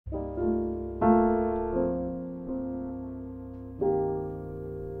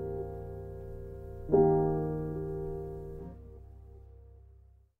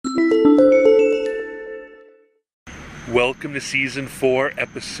Welcome to Season 4,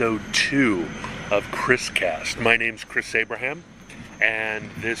 Episode 2 of ChrisCast. My name's Chris Abraham, and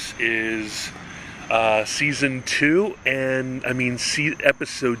this is Season 2,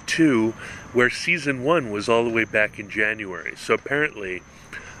 Episode 2, where Season 1 was all the way back in January. So apparently,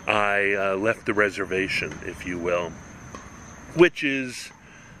 I left the reservation, if you will, which is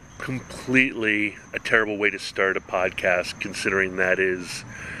completely a terrible way to start a podcast, considering that is,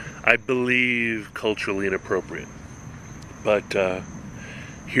 I believe, culturally inappropriate. But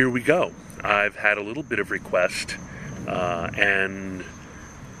here we go. I've had a little bit of request, and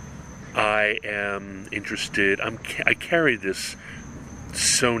I am interested. I carry this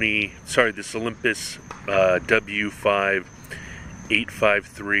this Olympus W5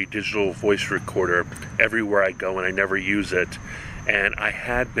 853 digital voice recorder everywhere I go, and I never use it. And I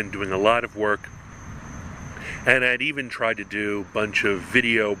had been doing a lot of work, and I'd even tried to do a bunch of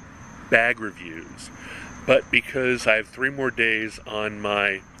video bag reviews. But because I have 3 more days on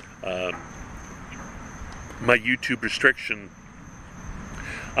my my YouTube restriction,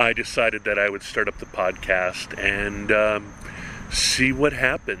 I decided that I would start up the podcast and see what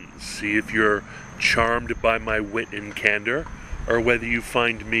happens. See if you're charmed by my wit and candor, or whether you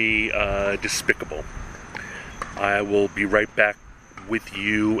find me despicable. I will be right back with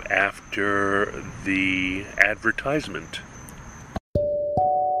you after the advertisement.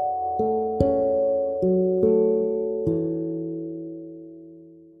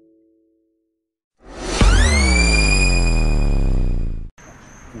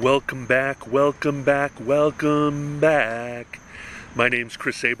 Welcome back. My name's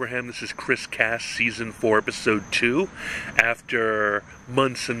Chris Abraham. This is ChrisCast Season 4, Episode 2. After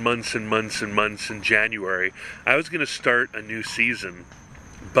months and months in January, I was going to start a new season,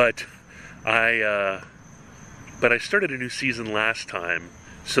 but I started a new season last time.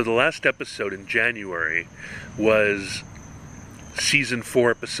 So the last episode in January was Season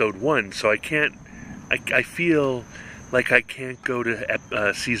 4, Episode 1. So I feel like I can't go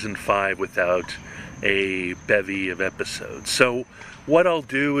to Season 5 without a bevy of episodes. So what I'll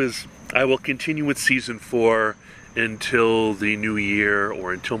do is I will continue with Season 4 until the new year,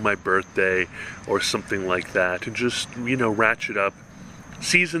 or until my birthday, or something like that, and just, ratchet up.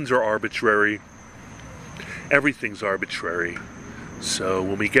 Seasons are arbitrary. Everything's arbitrary. So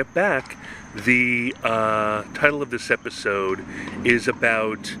when we get back, the title of this episode is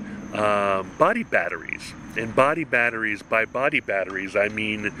about body batteries. And body batteries, by body batteries, I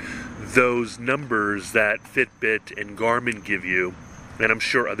mean those numbers that Fitbit and Garmin give you, and I'm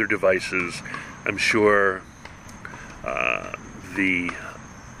sure other devices. I'm sure the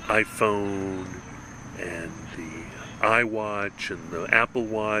iPhone and the iWatch and the Apple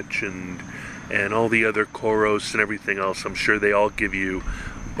Watch and all the other Coros and everything else, I'm sure they all give you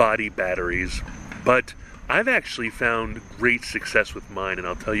body batteries. But I've actually found great success with mine, and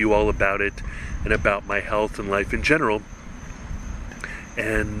I'll tell you all about it and about my health and life in general.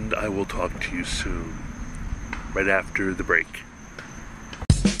 And I will talk to you soon, right after the break.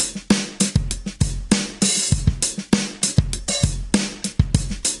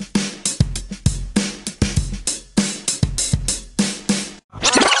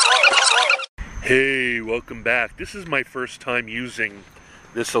 Hey, welcome back. This is my first time using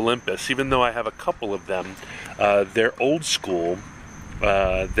this Olympus, even though I have a couple of them. They're old school.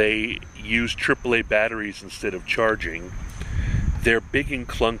 They use AAA batteries instead of charging. They're big and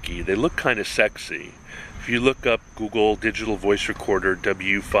clunky. They look kind of sexy. If you look up Google digital voice recorder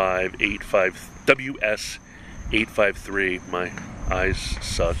WS853, my eyes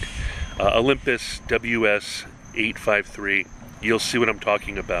suck, Olympus WS853, you'll see what I'm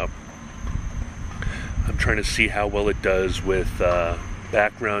talking about. I'm trying to see how well it does with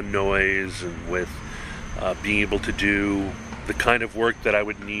background noise and with being able to do the kind of work that I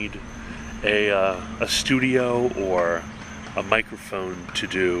would need a studio or a microphone to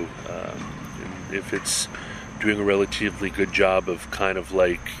do. And if it's doing a relatively good job of kind of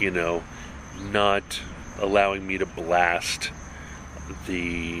not allowing me to blast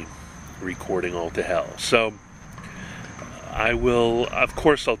the recording all to hell. So I will, of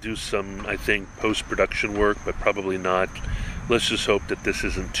course, I'll do some, I think, post-production work, but probably not. Let's just hope that this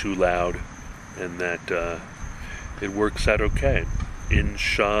isn't too loud and that it works out okay.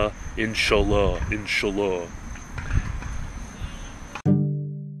 Inshallah.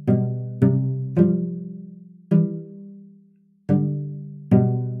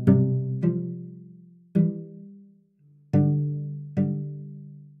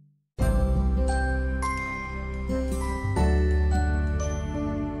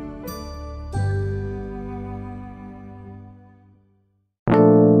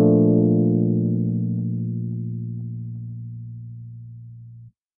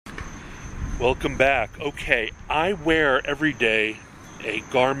 Welcome back. Okay, I wear every day a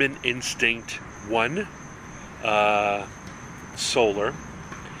Garmin Instinct 1 Solar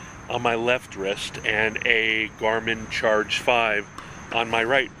on my left wrist and a Garmin Charge 5 on my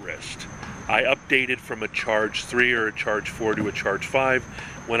right wrist. I updated from a Charge 3 or a Charge 4 to a Charge 5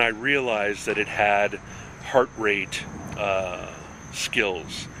 when I realized that it had heart rate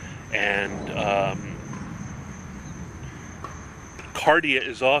skills, and Cardia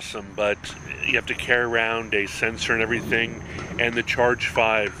is awesome, but you have to carry around a sensor and everything, and the Charge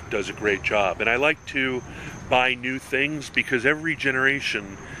 5 does a great job. And I like to buy new things because every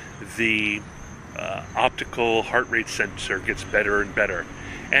generation the optical heart rate sensor gets better and better,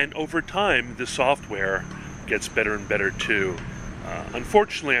 and over time the software gets better and better too.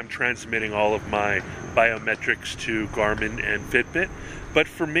 Unfortunately, I'm transmitting all of my biometrics to Garmin and Fitbit, but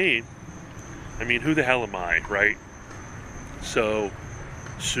for me, I mean, who the hell am I, right? So,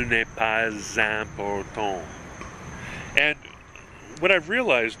 ce n'est pas important. And what I've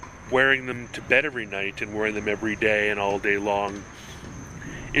realized, wearing them to bed every night and wearing them every day and all day long,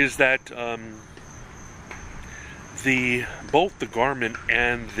 is that both the Garmin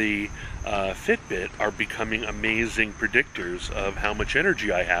and the Fitbit are becoming amazing predictors of how much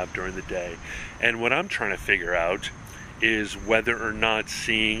energy I have during the day. And what I'm trying to figure out is whether or not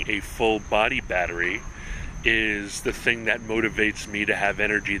seeing a full body battery is the thing that motivates me to have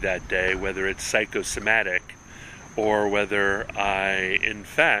energy that day, whether it's psychosomatic or whether I, in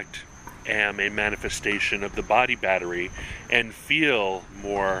fact, am a manifestation of the body battery and feel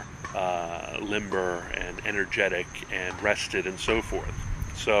more limber and energetic and rested and so forth.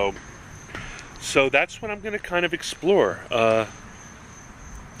 So that's what I'm going to kind of explore. I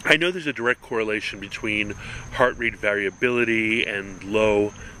know there's a direct correlation between heart rate variability and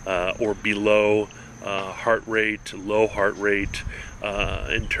low or below heart rate, low heart rate,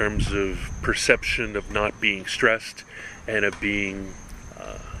 in terms of perception of not being stressed and of being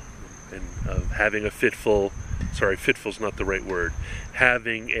and of having a fitful's not the right word,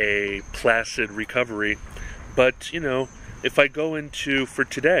 having a placid recovery. But, you know, if I go into my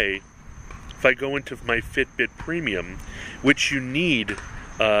Fitbit Premium, which you need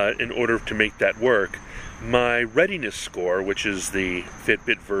in order to make that work, my Readiness Score, which is the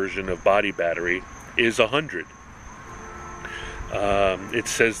Fitbit version of body battery, is 100. It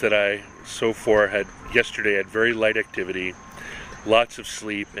says that I so far yesterday had very light activity, lots of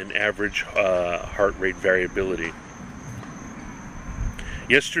sleep, and average heart rate variability.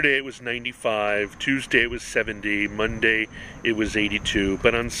 Yesterday it was 95, Tuesday it was 70, Monday it was 82,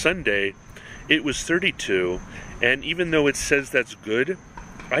 but on Sunday it was 32, and even though it says that's good,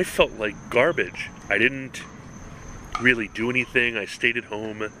 I felt like garbage. I didn't really do anything. I stayed at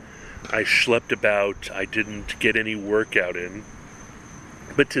home. I schlepped about. I didn't get any workout in.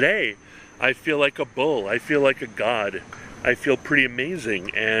 But today, I feel like a bull. I feel like a god. I feel pretty amazing.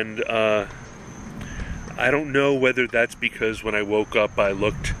 And I don't know whether that's because when I woke up, I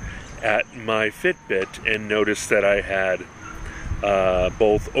looked at my Fitbit and noticed that I had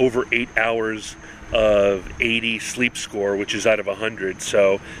both over 8 hours of 80 sleep score, which is out of 100.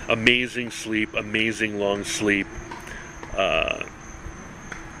 So amazing sleep, amazing long sleep.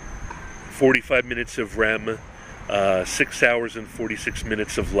 45 minutes of REM, 6 hours and 46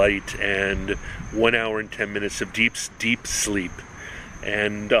 minutes of light, and 1 hour and 10 minutes of deep sleep,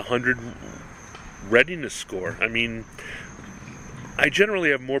 and 100 readiness score. I mean, I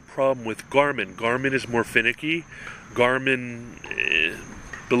generally have more problem with Garmin. Garmin is more finicky. Garmin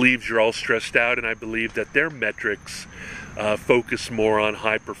believes you're all stressed out, and I believe that their metrics focus more on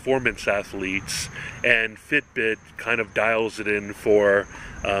high performance athletes, and Fitbit kind of dials it in for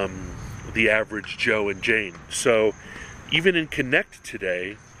the average Joe and Jane. So even in Connect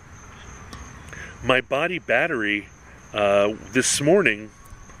today, my body battery this morning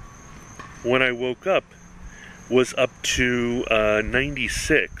when I woke up was up to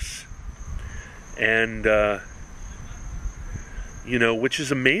 96, and which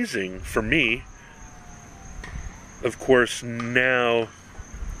is amazing for me. Of course, now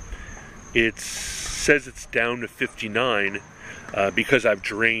it says it's down to 59 because I've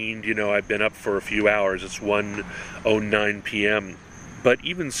drained, I've been up for a few hours. It's 1:09 p.m. But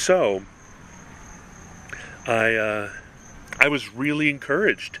even so, I was really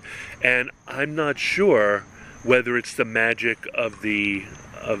encouraged, and I'm not sure whether it's the magic of the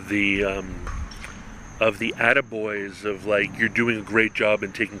attaboys of like you're doing a great job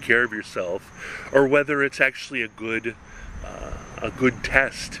and taking care of yourself, or whether it's actually a good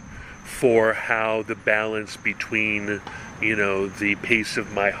test for how the balance between the pace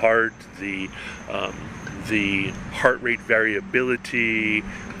of my heart, the the heart rate variability,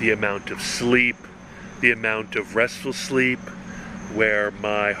 the amount of sleep, the amount of restful sleep where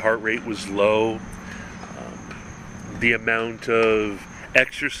my heart rate was low, the amount of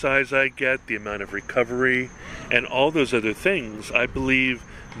exercise I get, the amount of recovery, and all those other things. I believe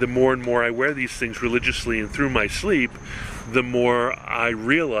the more and more I wear these things religiously and through my sleep, the more I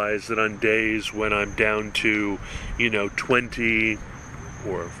realize that on days when I'm down to, 20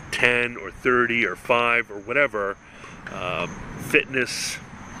 or 10 or 30 or 5 or whatever, fitness,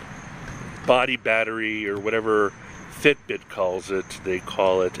 body battery, or whatever Fitbit they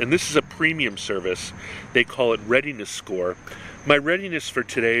call it, and this is a premium service, they call it Readiness Score. My readiness for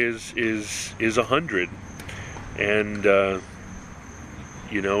today is 100, and and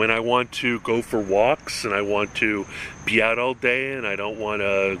I want to go for walks, and I want to be out all day, and I don't want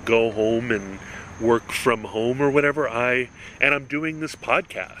to go home and work from home or whatever. And I'm doing this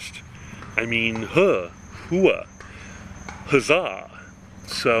podcast. I mean, hooah, huzzah.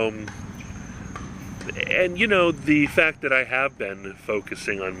 So, and the fact that I have been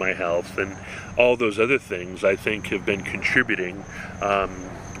focusing on my health and all those other things, I think, have been contributing.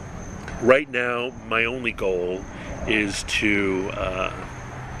 Right now, my only goal is to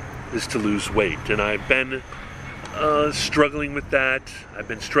lose weight, and I've been struggling with that.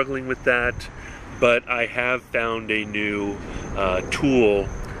 But I have found a new tool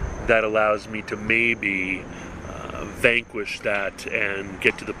that allows me to maybe vanquish that and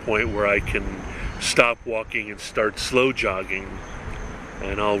get to the point where I can stop walking and start slow jogging.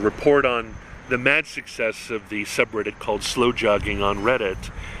 And I'll report on the mad success of the subreddit called Slow Jogging on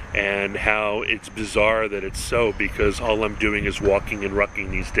Reddit, and how it's bizarre that it's so, because all I'm doing is walking and rucking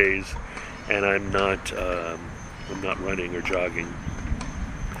these days, and I'm not running or jogging.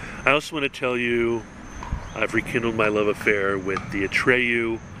 I also want to tell you I've rekindled my love affair with the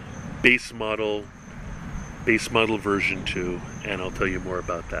Atreyu base model version 2, and I'll tell you more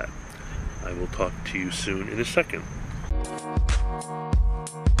about that. I will talk to you soon in a second.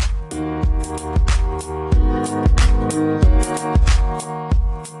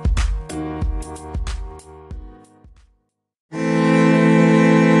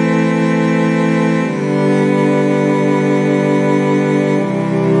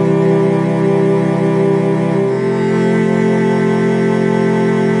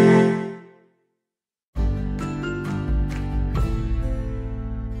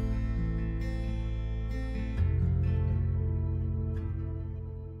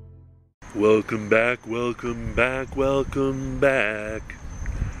 Welcome back.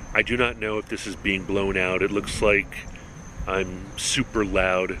 I do not know if this is being blown out. It looks like I'm super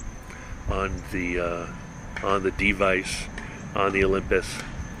loud on the device, on the Olympus.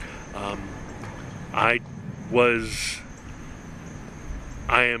 I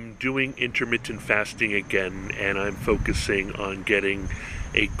am doing intermittent fasting again, and I'm focusing on getting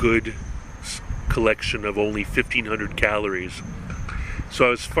a good collection of only 1,500 calories. So I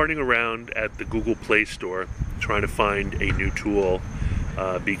was farting around at the Google Play Store trying to find a new tool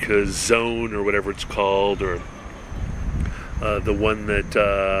because Zone, or whatever it's called, or the one that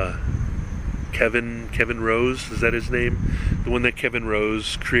Kevin Rose, is that his name? The one that Kevin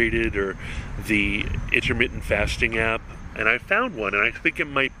Rose created, or the intermittent fasting app. And I found one, and I think it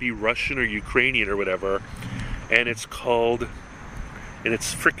might be Russian or Ukrainian or whatever, and it's freaking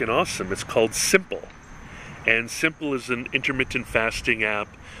awesome. It's called Simple. And Simple is an intermittent fasting app,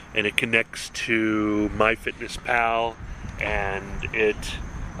 and it connects to MyFitnessPal, and it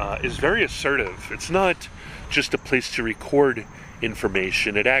is very assertive. It's not just a place to record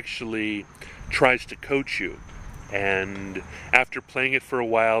information. It actually tries to coach you. And after playing it for a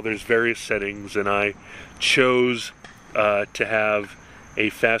while, there's various settings, and I chose to have a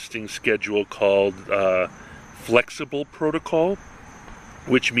fasting schedule called Flexible Protocol,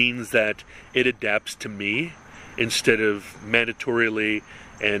 which means that it adapts to me instead of mandatorily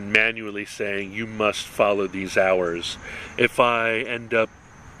and manually saying you must follow these hours. If I end up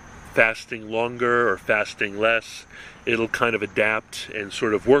fasting longer or fasting less, it'll kind of adapt and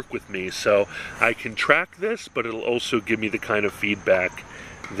sort of work with me. So I can track this, but it'll also give me the kind of feedback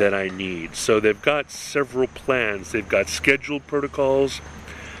that I need. So they've got several plans. They've got scheduled protocols,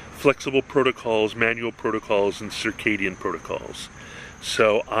 flexible protocols, manual protocols, and circadian protocols.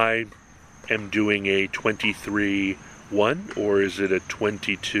 So I am doing a 23-1, or is it a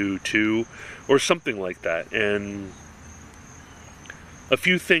 22-2, or something like that. And a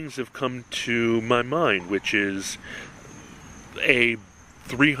few things have come to my mind, which is a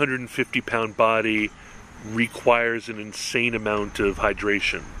 350-pound body requires an insane amount of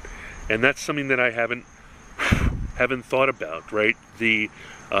hydration. And that's something that I haven't haven't thought about, right?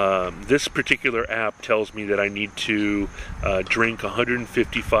 This particular app tells me that I need to drink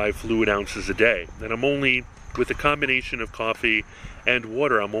 155 fluid ounces a day. And I'm only, with a combination of coffee and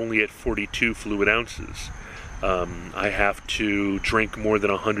water, I'm only at 42 fluid ounces. I have to drink more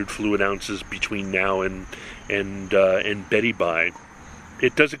than 100 fluid ounces between now and Betty Bye.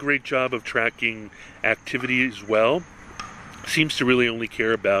 It does a great job of tracking activity as well. Seems to really only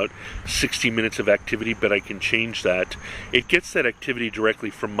care about 60 minutes of activity, but I can change that. It gets that activity directly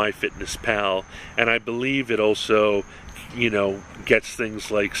from MyFitnessPal, and I believe it also, gets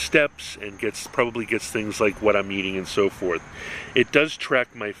things like steps and probably gets things like what I'm eating and so forth. It does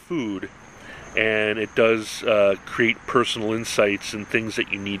track my food, and it does create personal insights and things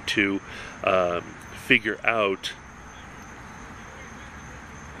that you need to figure out.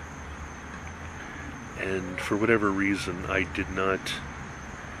 And for whatever reason, I did not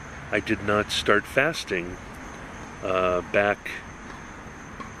start fasting back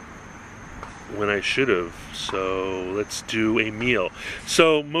when I should have. So let's do a meal.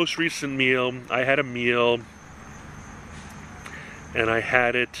 So most recent meal, I had a meal, and I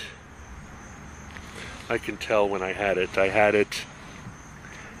had it. I can tell when I had it. I had it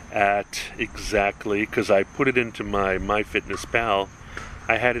at exactly, because I put it into my MyFitnessPal.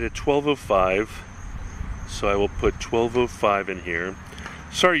 I had it at 12:05. So I will put 12:05 in here.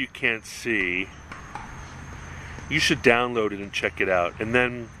 Sorry you can't see. You should download it and check it out. And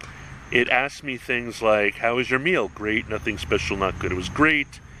then it asked me things like, how was your meal? Great, nothing special, not good. It was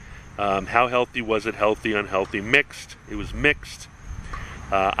great. How healthy was it? Healthy, unhealthy, mixed. It was mixed.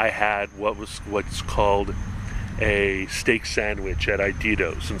 I had what's called a steak sandwich at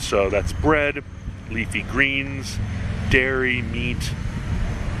Idito's. And so that's bread, leafy greens, dairy, meat,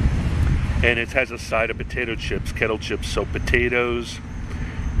 and it has a side of potato chips, kettle chips, so potatoes,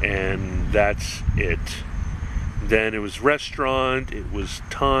 and that's it. Then it was restaurant, it was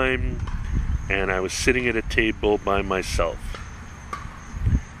time, and I was sitting at a table by myself.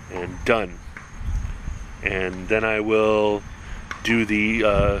 And done. And then I will do the,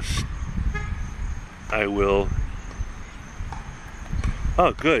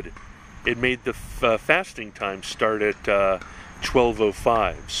 oh good. It made the fasting time start at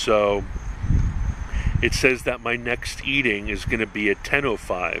 12:05, so it says that my next eating is going to be at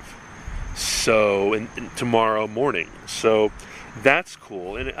 10:05, so and tomorrow morning. So that's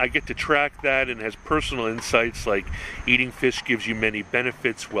cool, and I get to track that, and it has personal insights like eating fish gives you many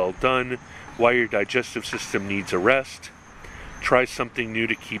benefits, well done, why your digestive system needs a rest, try something new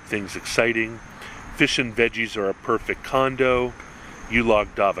to keep things exciting, fish and veggies are a perfect condo, you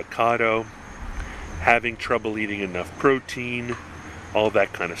logged avocado, having trouble eating enough protein, all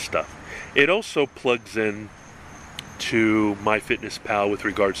that kind of stuff. It also plugs in to MyFitnessPal with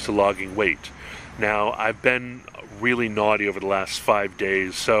regards to logging weight. Now, I've been really naughty over the last 5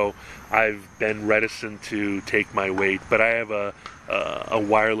 days, so I've been reticent to take my weight, but I have a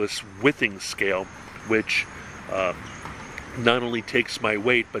wireless withing scale, which not only takes my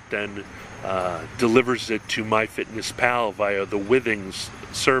weight, but then delivers it to MyFitnessPal via the withing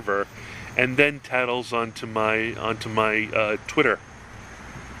server, and then tattles onto my Twitter,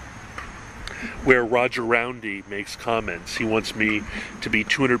 where Roger Roundy makes comments. He wants me to be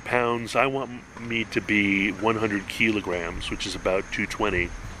 200 pounds. I want me to be 100 kilograms, which is about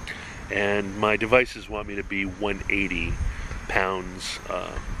 220. And my devices want me to be 180 pounds.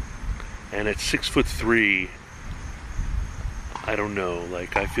 And at 6'3", I don't know,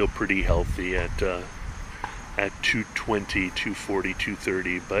 like I feel pretty healthy at 220, 240,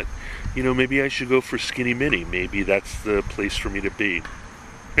 230. But, maybe I should go for skinny mini. Maybe that's the place for me to be.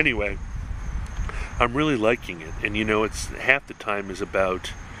 Anyway, I'm really liking it, and it's half the time is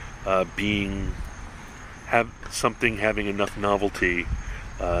about having enough novelty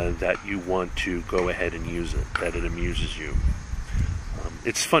that you want to go ahead and use it, that it amuses you.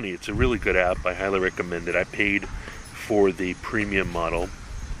 It's funny, it's a really good app. I highly recommend it. I paid for the premium model,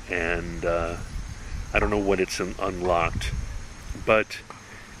 and I don't know what it's unlocked, but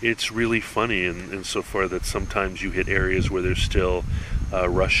it's really funny insofar that sometimes you hit areas where there's still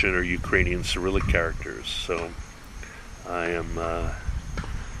Russian or Ukrainian Cyrillic characters. So I'm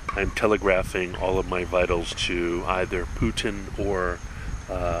telegraphing all of my vitals to either Putin or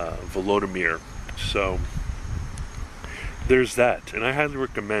Volodymyr. So there's that, and I highly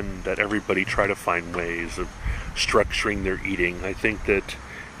recommend that everybody try to find ways of structuring their eating. I think that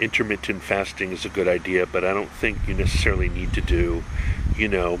intermittent fasting is a good idea, but I don't think you necessarily need to do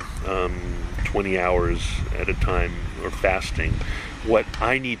 20 hours at a time or fasting. What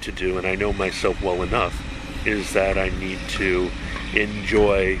I need to do, and I know myself well enough, is that I need to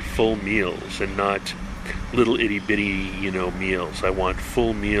enjoy full meals and not little itty bitty, meals. I want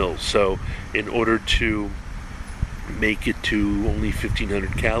full meals. So in order to make it to only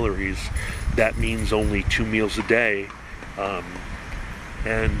 1,500 calories, that means only 2 meals a day.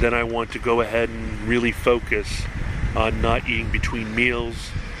 And then I want to go ahead and really focus on not eating between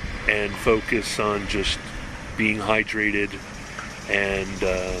meals and focus on just being hydrated and,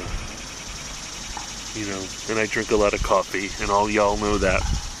 and I drink a lot of coffee, and all y'all know that.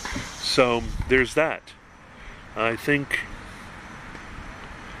 So there's that. I think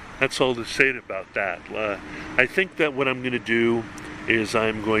that's all to say about that. I think that what I'm going to do is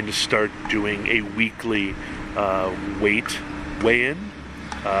I'm going to start doing a weekly weight weigh-in.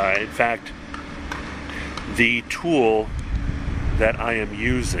 In fact, the tool that I am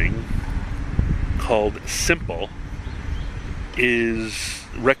using, called Simple,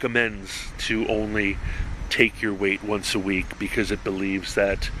 recommends to only take your weight once a week, because it believes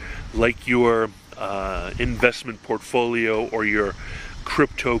that, like your investment portfolio or your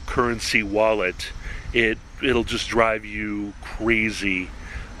cryptocurrency wallet, it'll just drive you crazy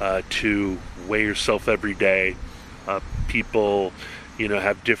to weigh yourself every day. People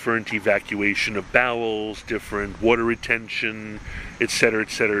have different evacuation of bowels, different water retention, etc.,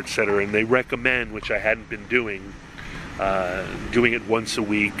 etc., etc. And they recommend, which I hadn't been doing it once a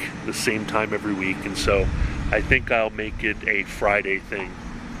week, the same time every week. And so I think I'll make it a Friday thing,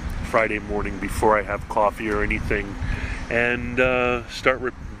 Friday morning before I have coffee or anything, and start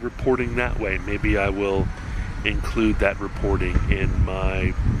reporting that way. Maybe I will include that reporting in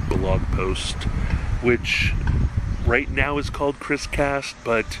my blog post, which right now is called Chris Cast,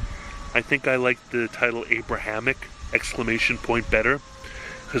 but I think I like the title Abrahamic ! Better,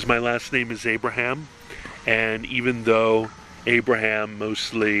 because my last name is Abraham, and even though Abraham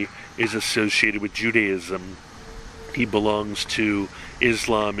mostly is associated with Judaism, he belongs to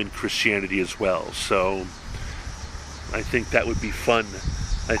Islam and Christianity as well. So I think that would be fun.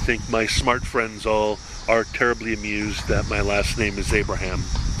 I think my smart friends all are terribly amused that my last name is Abraham,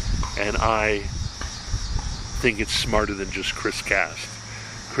 and I think it's smarter than just Chris Cast.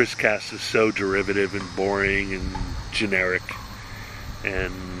 Chris Cast is so derivative and boring and generic,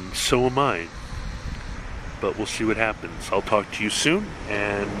 and so am I. But we'll see what happens. I'll talk to you soon,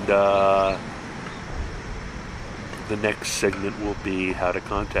 and the next segment will be how to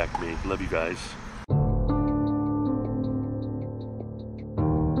contact me. Love you guys.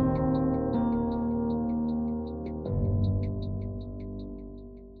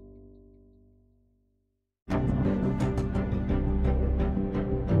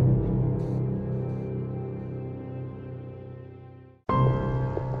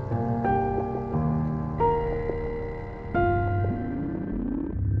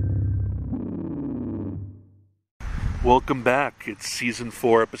 Welcome back. It's season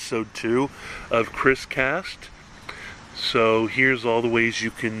 4, episode 2 of Chris Cast. So here's all the ways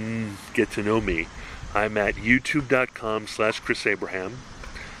you can get to know me. I'm at youtube.com/ChrisAbraham.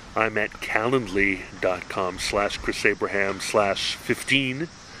 I'm at calendly.com/ChrisAbraham/15.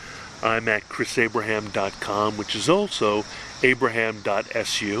 I'm at chrisabraham.com, which is also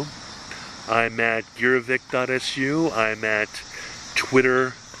abraham.su. I'm at girovic.su. I'm at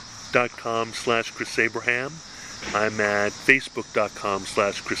twitter.com/ChrisAbraham. I'm at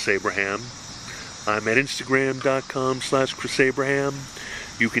facebook.com/ChrisAbraham. I'm at instagram.com/ChrisAbraham.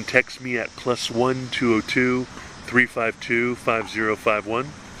 You can text me at +1 202 352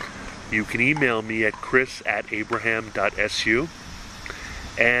 5051. You can email me at chris@abraham.su.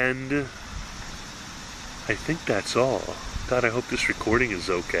 And I think that's all. God, I hope this recording is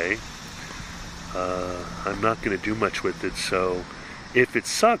okay. I'm not going to do much with it, so if it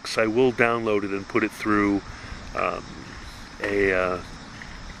sucks, I will download it and put it through a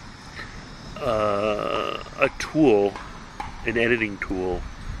tool, an editing tool.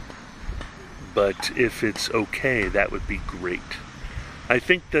 But if it's okay, that would be great. I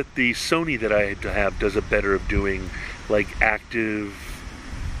think that the Sony that I have does a better of doing active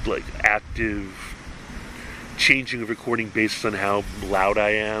changing of recording based on how loud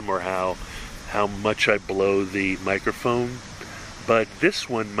I am or how much I blow the microphone. But this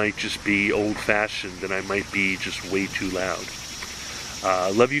one might just be old-fashioned, and I might be just way too loud.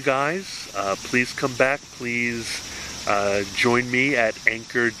 Love you guys. Please come back. Please join me at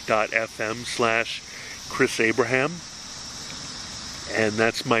anchor.fm/ChrisAbraham. And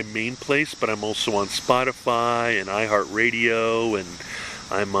that's my main place, but I'm also on Spotify and iHeartRadio, and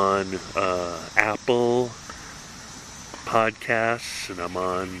I'm on Apple Podcasts, and I'm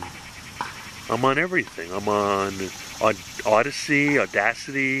on everything. I'm on Audacity.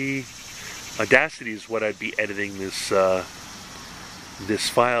 Audacity is what I'd be editing this this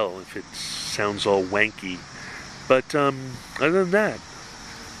file if it sounds all wanky. But other than that,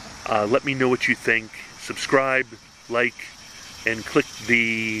 let me know what you think. Subscribe, like, and click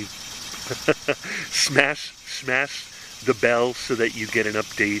the smash the bell so that you get an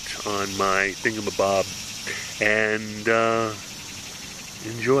update on my thingamabob. And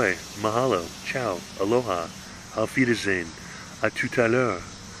enjoy. Mahalo. Ciao. Aloha. Auf Wiedersehen. A tout à l'heure.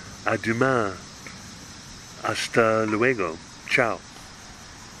 A demain. Hasta luego. Ciao.